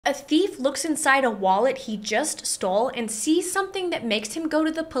A thief looks inside a wallet he just stole and sees something that makes him go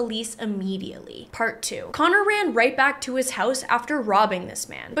to the police immediately. Part 2. Connor ran right back to his house after robbing this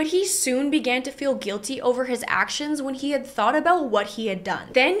man, but he soon began to feel guilty over his actions when he had thought about what he had done.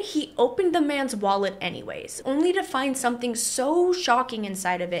 Then he opened the man's wallet anyways, only to find something so shocking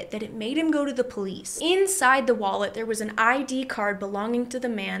inside of it that it made him go to the police. Inside the wallet, there was an ID card belonging to the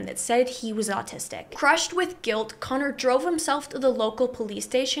man that said he was autistic. Crushed with guilt, Connor drove himself to the local police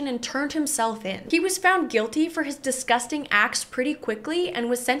station and turned himself in. He was found guilty for his disgusting acts pretty quickly and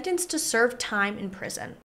was sentenced to serve time in prison.